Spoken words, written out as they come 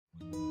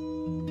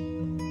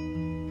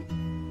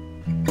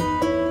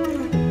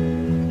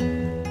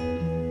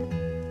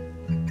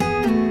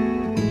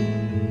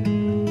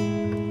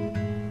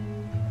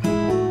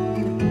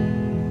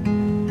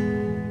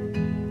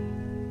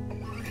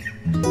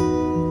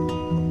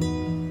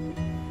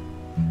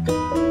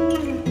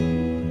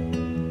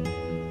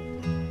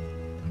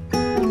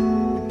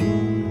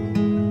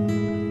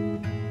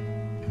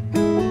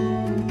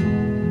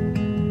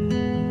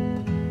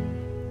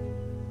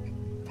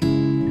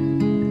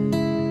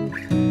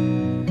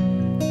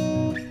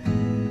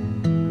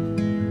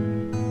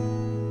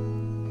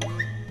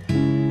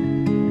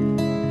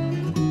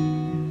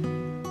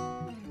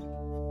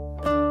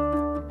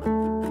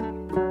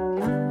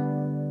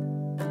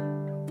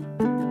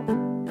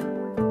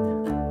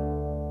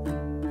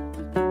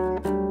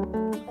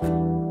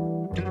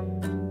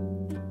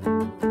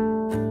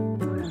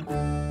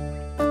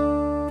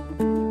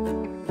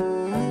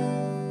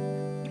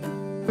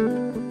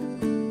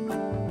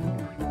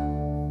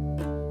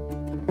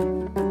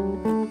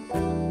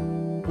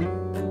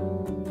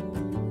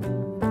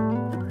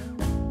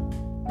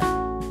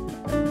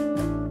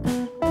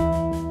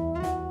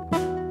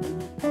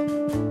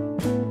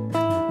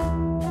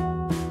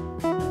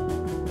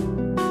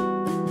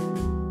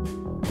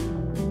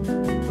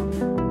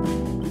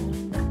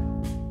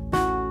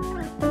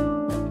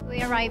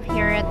arrived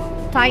here at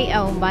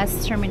Lantau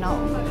bus terminal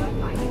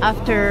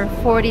after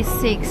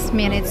 46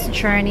 minutes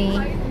journey.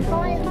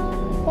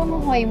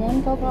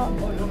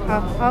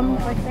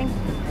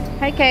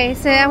 Okay,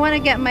 so I want to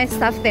get my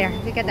stuff there.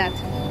 Look at that.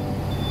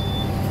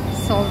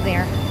 It's all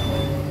there.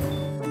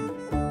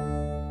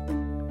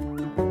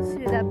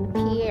 To the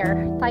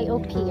pier, Lantau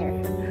Pier.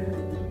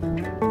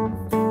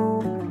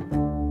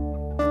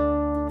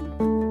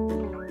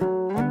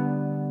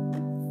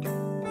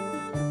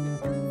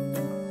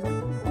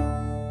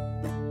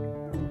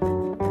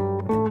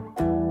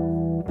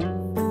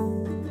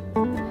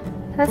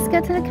 Let's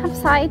get to the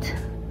campsite.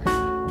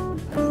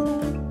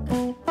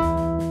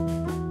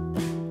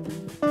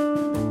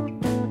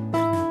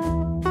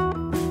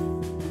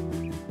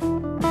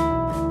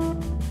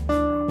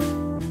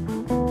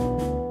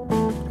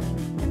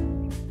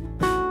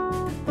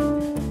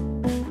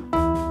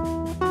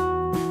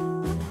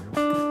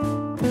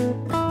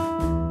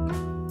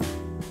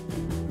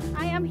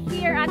 I am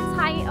here at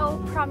Lantau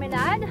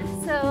Promenade,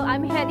 so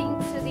I'm heading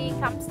to the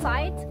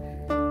campsite.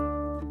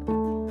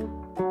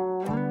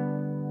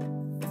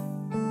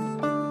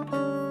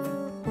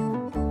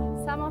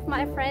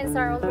 My friends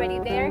are already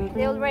there.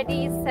 They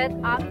already set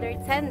up their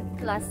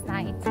tent last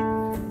night,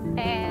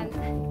 and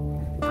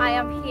I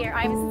am here.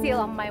 I'm still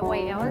on my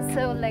way. I was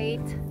so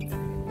late,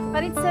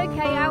 but it's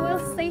okay. I will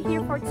stay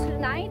here for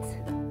tonight.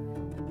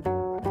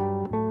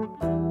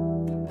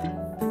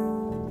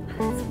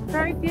 It's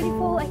very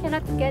beautiful. I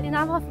cannot get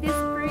enough of this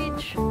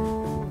bridge,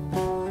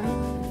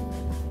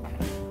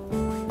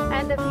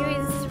 and the view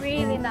is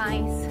really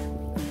nice.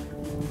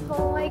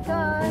 Oh my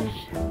gosh.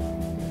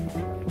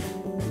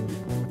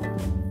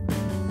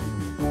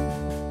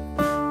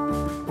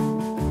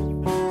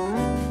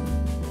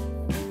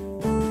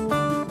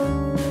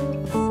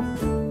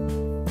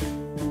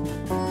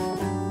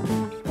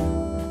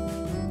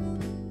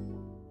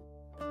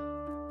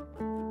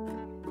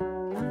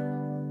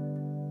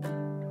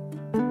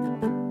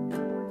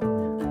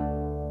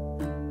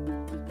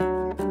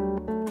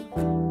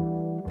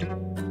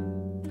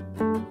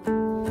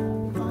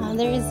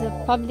 There is a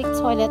public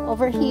toilet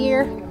over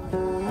here.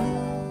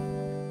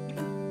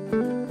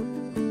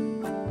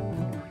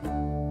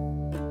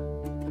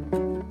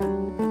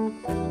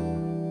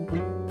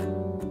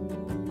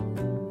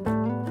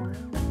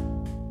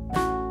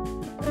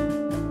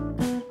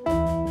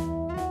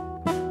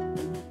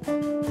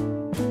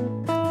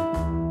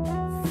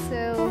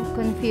 So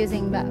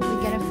confusing, but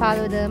we're gonna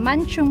follow the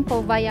Manchung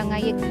po via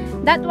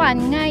that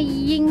one,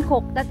 Ying,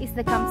 that is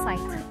the campsite.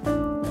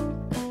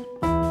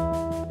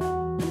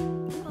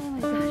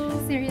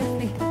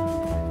 Seriously,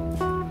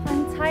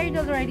 I'm tired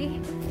already.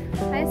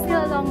 I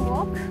still a long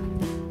walk.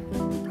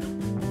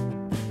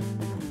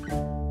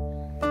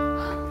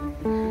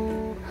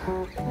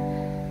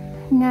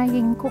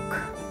 Ying. Oh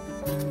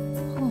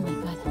my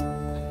god.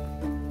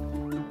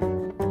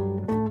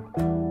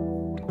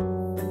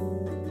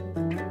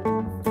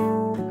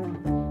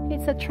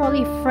 It's a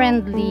trolley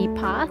friendly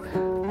path.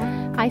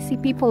 I see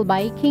people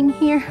biking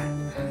here.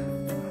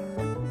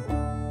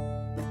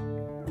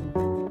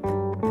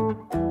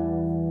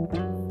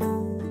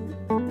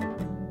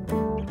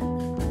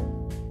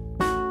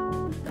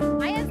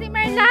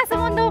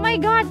 Oh my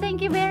god,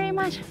 thank you very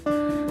much.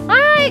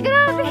 Ay,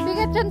 grabe.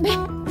 Mabigat yan, be.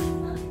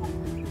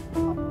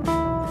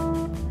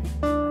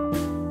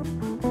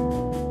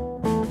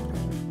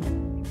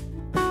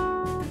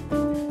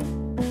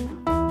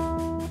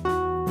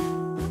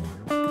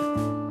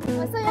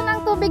 Gusto yun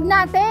ang tubig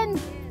natin.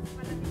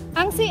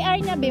 Ang CR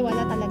niya, be,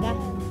 wala talaga.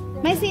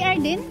 May CR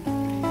din.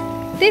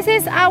 This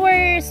is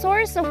our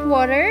source of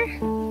water.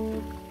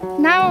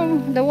 Now,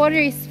 the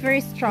water is very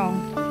strong.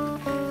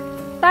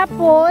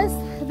 Tapos,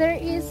 there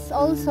is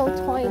also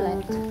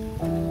toilet.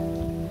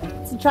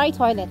 It's a dry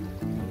toilet.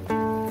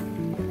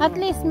 At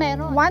least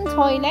meron one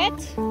toilet.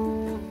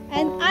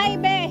 And ay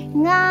be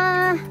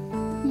nga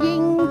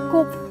Ying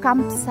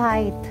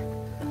campsite.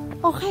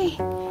 Okay,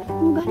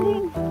 ang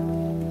galing.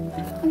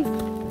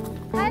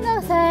 Hello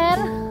sir.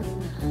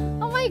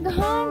 Oh my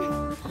god.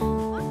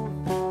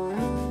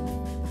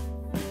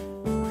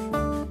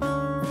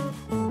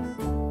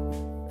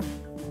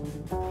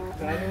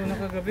 Lalo na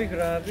kagabi,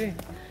 grabe.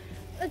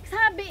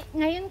 Sabi,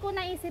 ngayon ko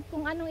naisip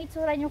kung anong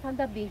itsura nyo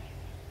kagabi.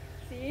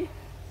 See?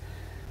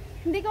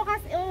 Hindi ko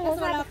kasi, Tapos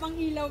wala pang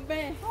ilaw,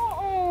 be.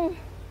 Oo.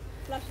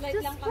 Flashlight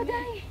Diyos lang ko, kami.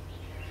 day.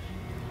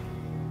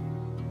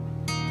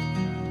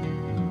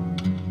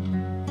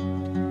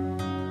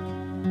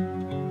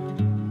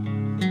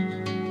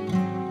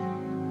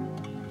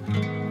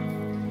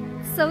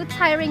 So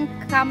tiring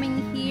coming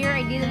here.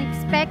 I didn't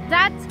expect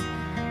that.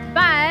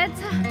 But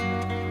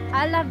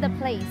I love the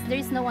place.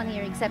 There's no one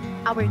here except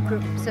our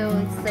group, so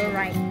it's so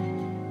right.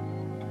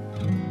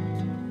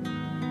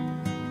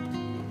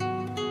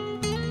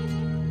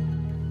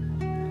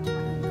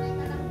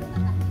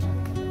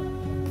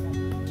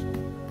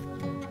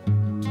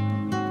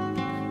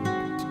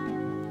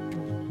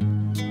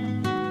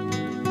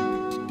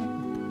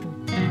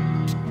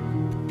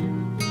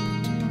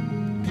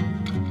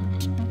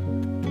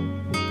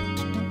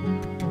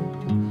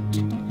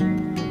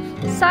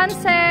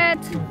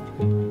 sunset.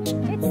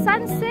 It's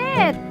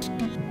sunset.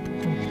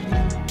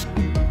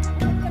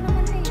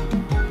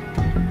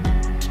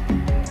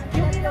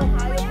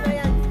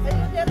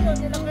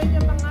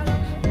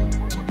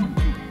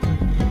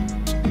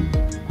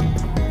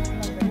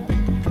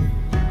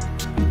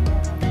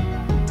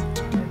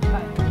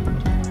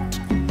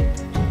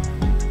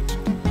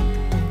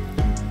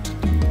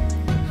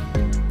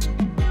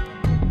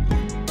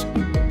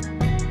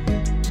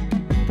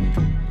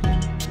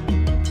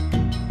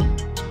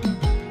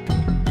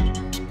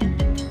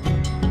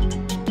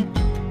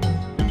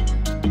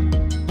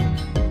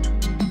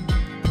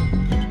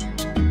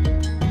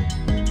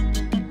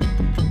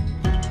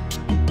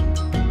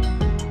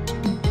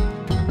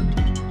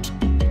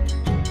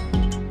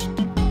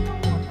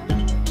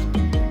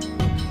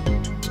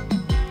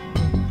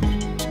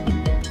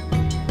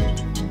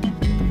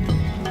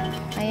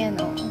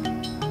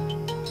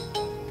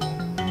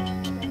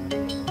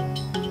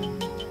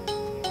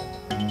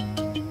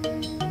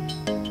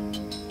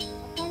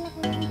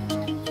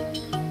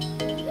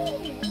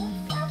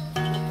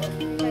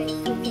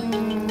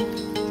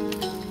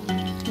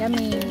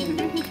 Yummy.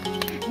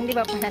 Hindi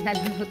ba pala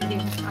nalunod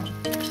yung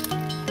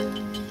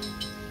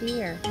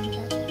here.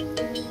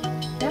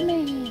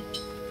 Yummy.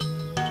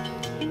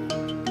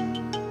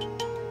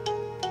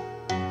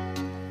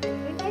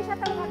 Hindi siya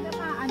talaga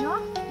ano?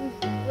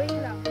 Wait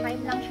lang.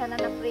 Time lang siya na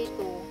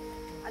na-prito.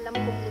 Alam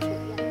kong luto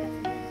yan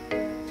kasi.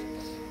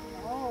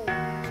 Oh,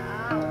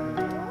 wow.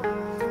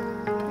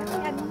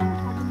 Yan.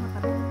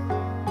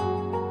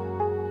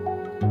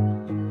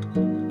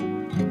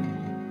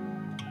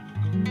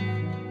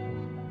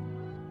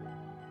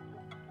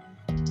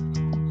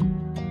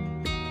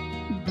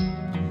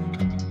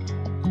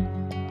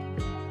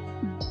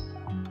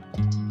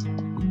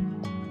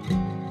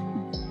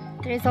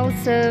 There's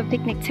also a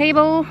picnic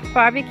table,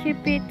 barbecue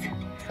pit,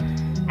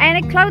 and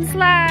a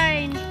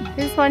clothesline.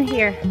 This one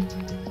here.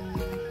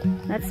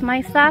 That's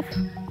my stuff.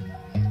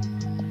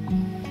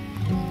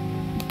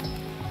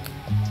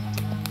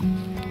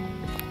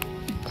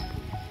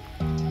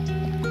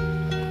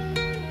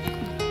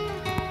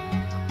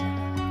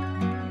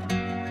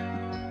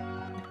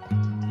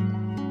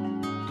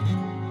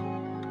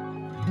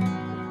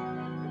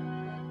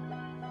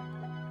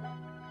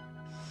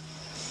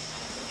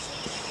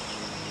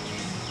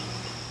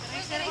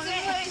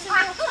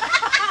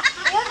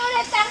 Yun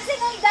ulit ang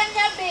sinundan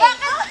niya, be.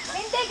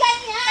 Hindi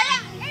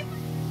ganyan.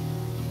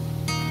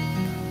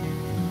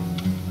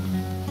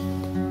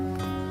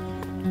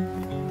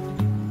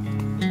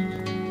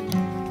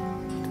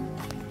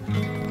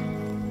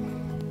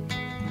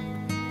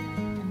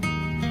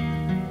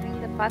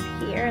 Bring the path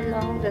here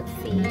along the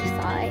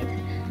seaside.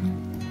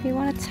 If you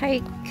want to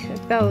take a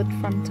boat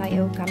from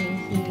Tayo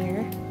coming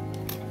here.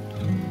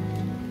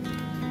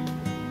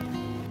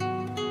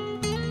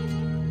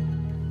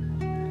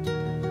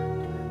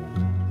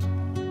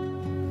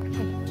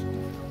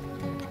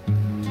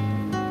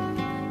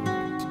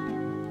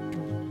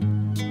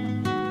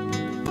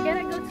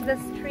 The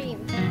stream.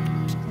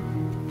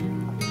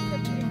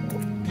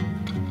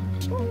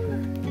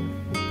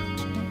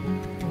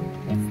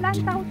 It's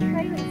Lantau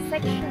Trail in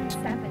section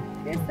 7.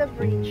 This is the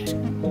bridge.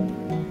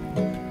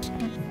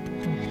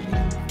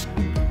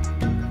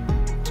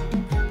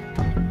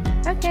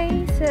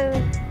 Okay, so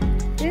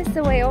this is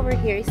the way over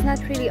here. It's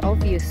not really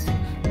obvious.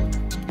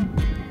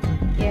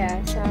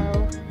 Yeah, so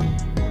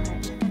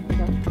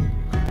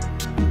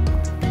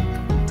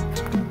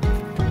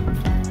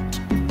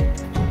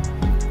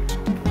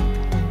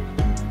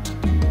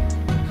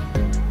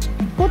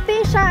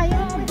puti siya,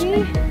 yung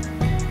puti.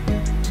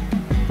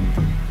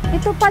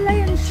 Ito pala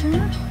yun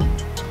siya.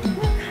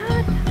 Look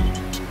at.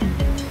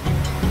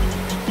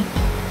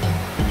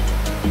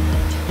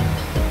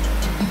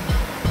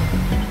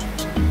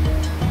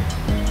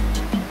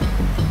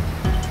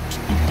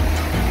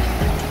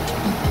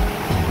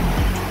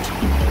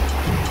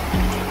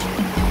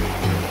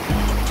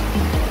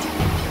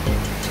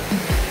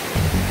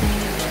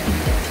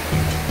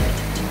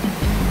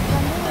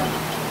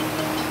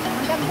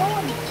 Hanggang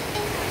doon.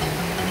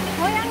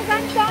 Hoy, ang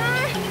ganda!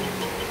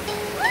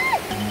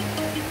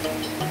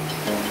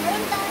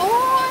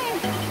 Uy!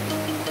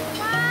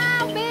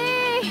 Mabi!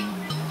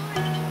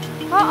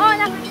 Oo,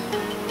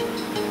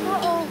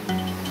 oo.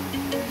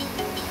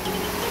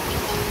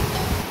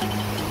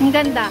 Ang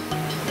ganda.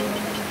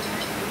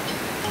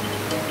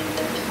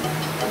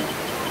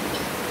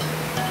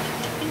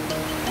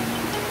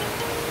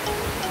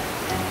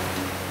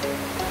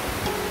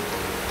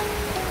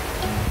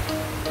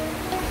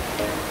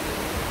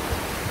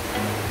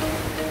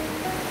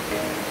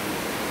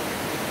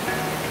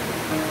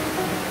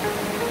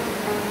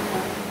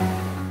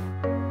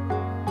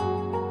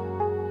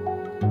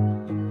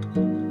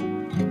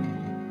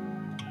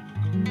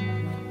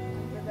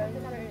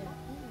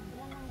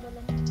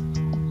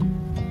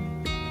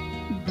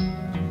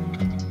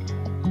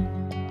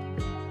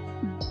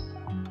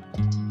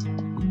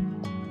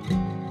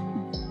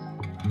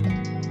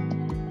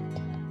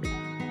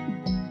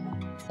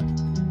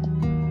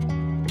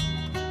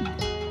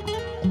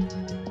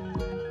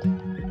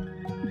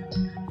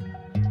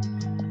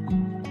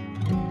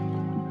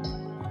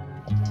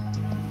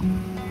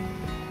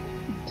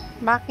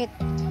 Bakit?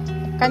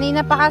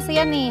 Kanina pa kasi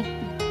yan eh.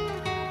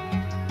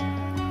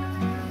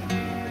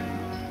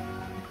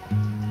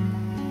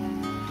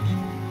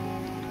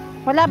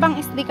 Wala bang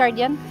SD card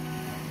yan?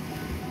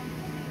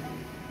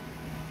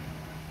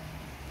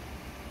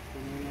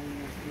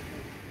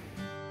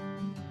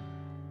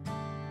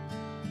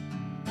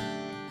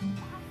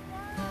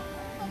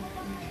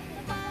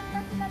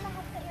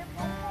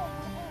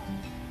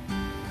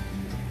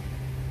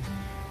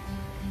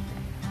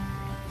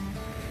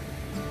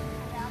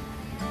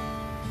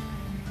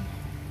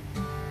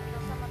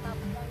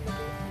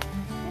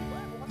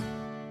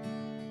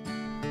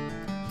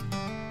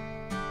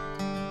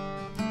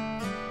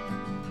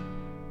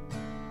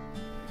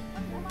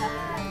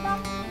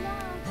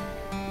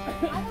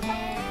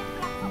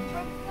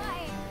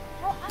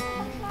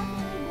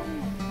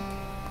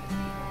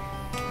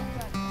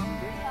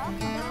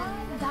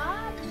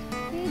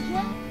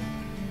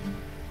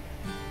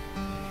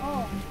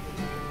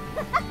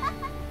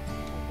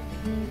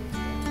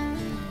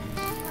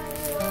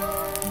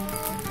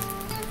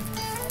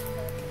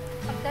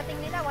 Pagdating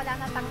nila, wala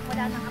nang apoy.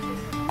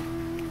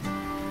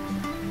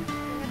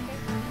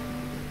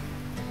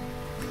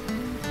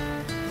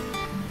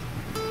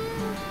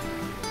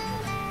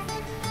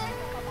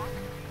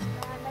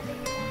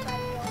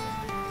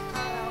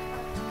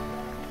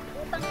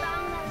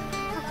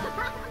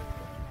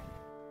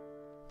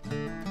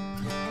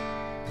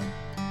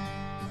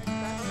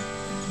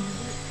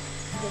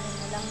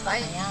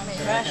 May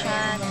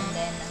Russian and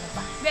then ano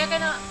pa?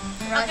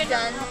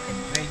 Russian.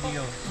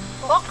 Radio.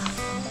 Coke?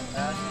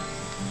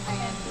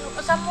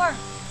 Some more.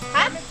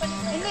 Ha?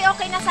 Hindi,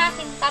 okay na sa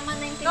akin. Tama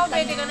na yung Ikaw, tinta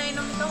pwede niya. ka na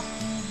inom ito.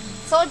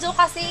 Soju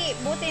kasi,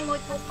 buti mo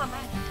ito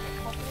kamay.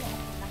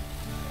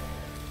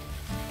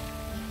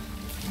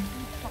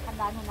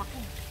 Sakadanan ako.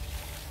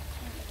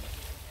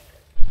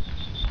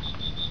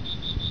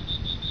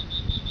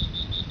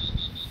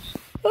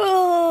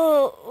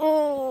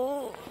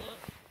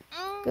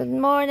 Good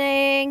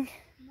morning.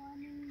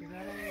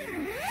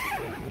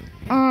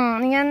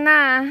 Yan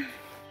na.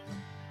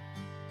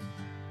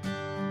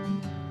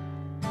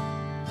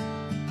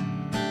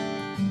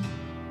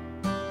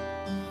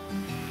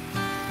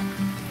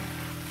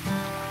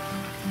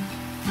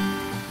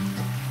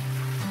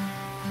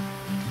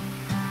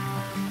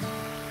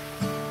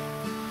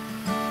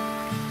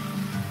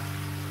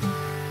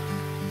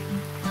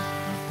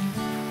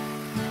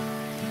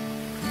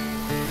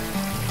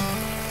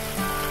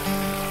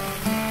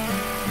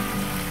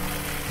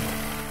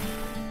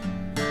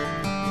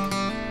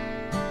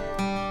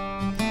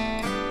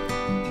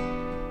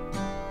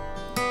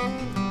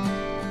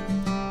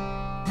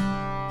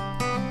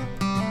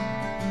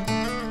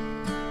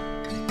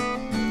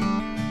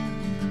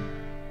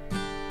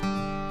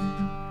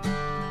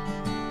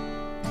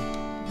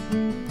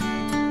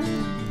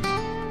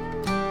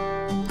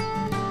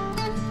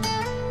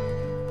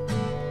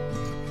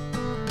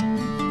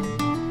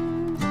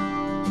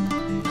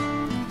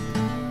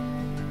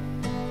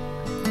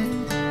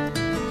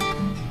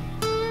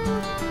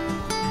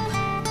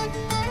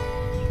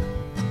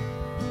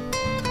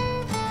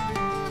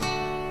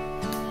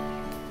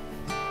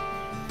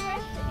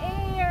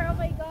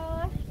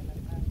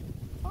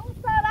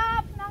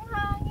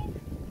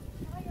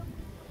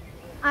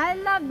 I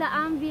love the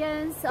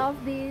ambience of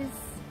this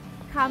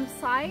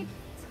campsite.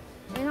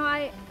 You know,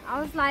 I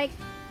was like,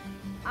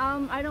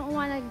 I don't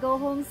want to go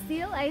home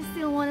still. I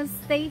still want to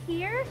stay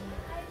here,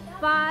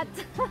 but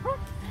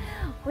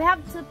we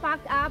have to pack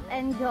up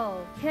and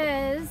go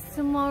because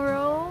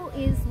tomorrow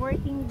is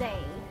working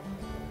day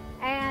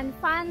and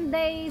fun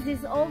days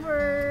is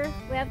over.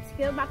 We have to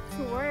go back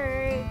to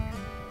work.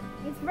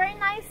 It's very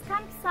nice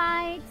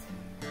campsite.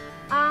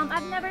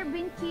 I've never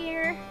been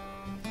here.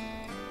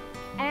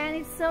 And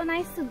it's so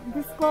nice to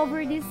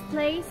discover this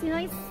place. You know,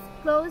 it's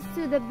close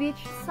to the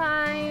beach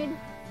side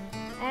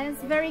and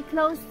it's very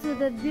close to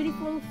the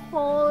beautiful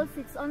falls.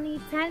 It's only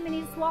 10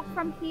 minutes walk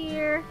from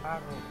here.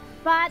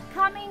 But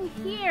coming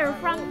here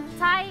from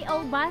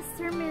Tai-O bus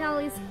terminal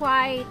is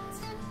quite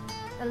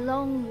a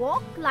long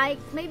walk, like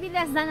maybe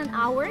less than an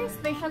hour,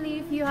 especially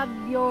if you have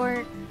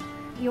your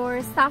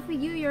stuff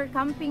with you, your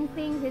camping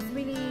things. It's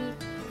really,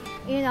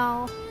 you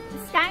know,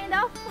 it's kind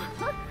of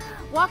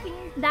walking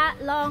that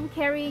long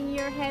carrying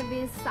your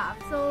heavy stuff.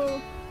 So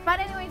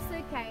but anyway, it's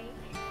okay.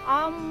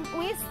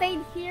 We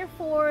stayed here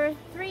for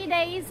 3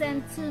 days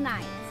and 2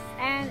 nights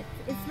and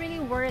it's really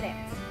worth it.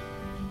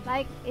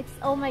 Like, it's,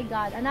 oh my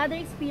god, another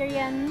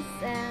experience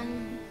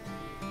and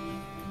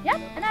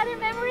yep, another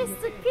memories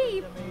to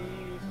keep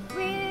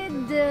with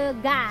the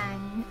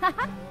gang.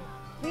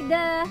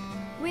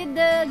 with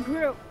the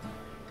group.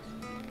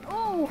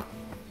 Oh,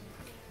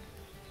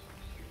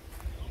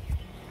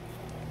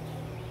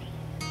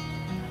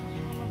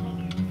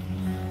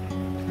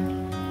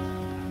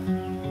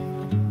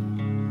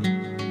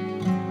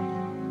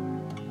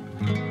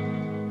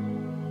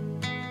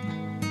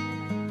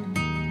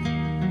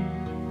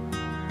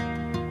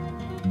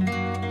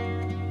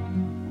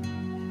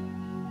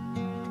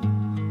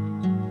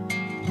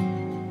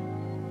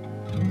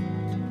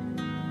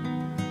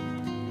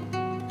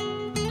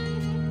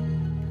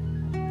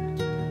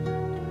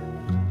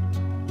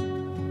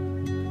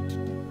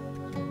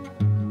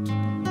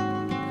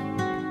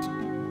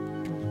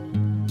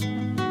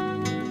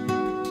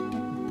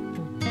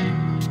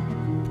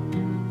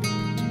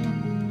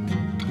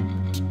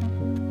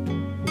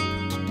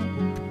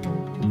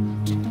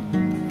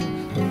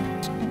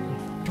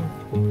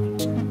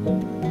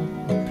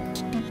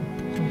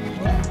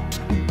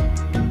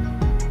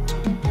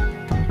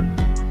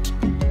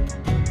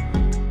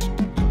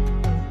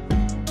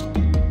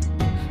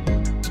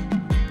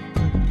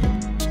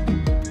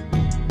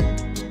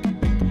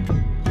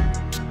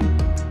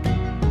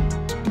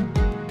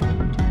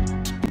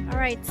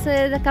 it's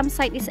the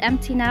campsite is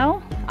empty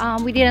now.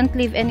 We didn't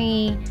leave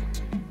any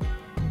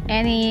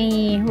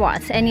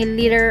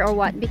litter or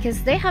what,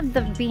 because they have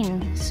the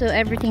bin, so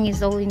everything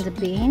is all in the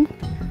bin.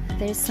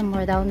 There's some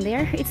more down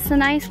there. It's a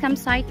nice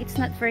campsite. It's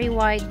not very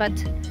wide, but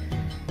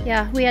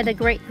yeah, we had a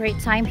great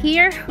time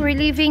here. We're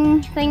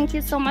leaving. Thank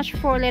you so much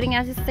for letting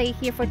us stay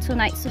here for 2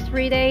 nights to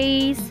 3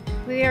 days.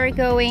 We are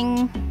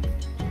going.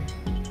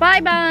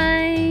 Bye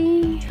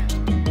bye.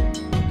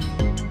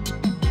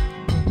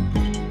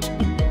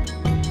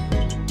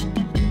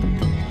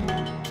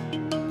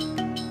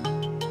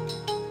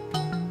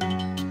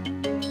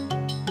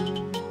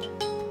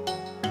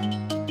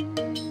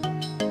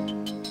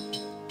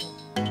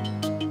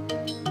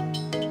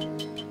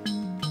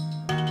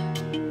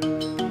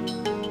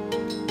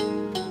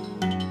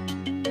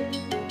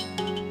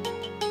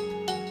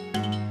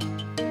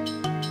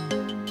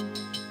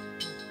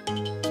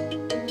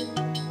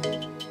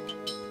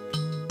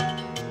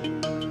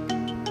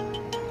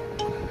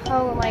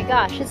 Oh my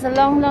gosh, it's a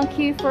long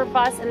queue for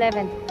bus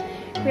 11.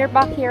 We're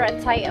back here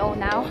at Tai-O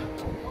now.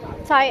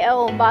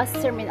 Tai-O bus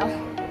terminal.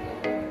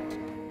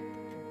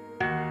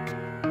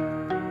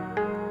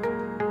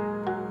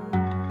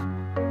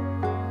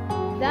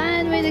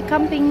 Done with the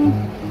camping.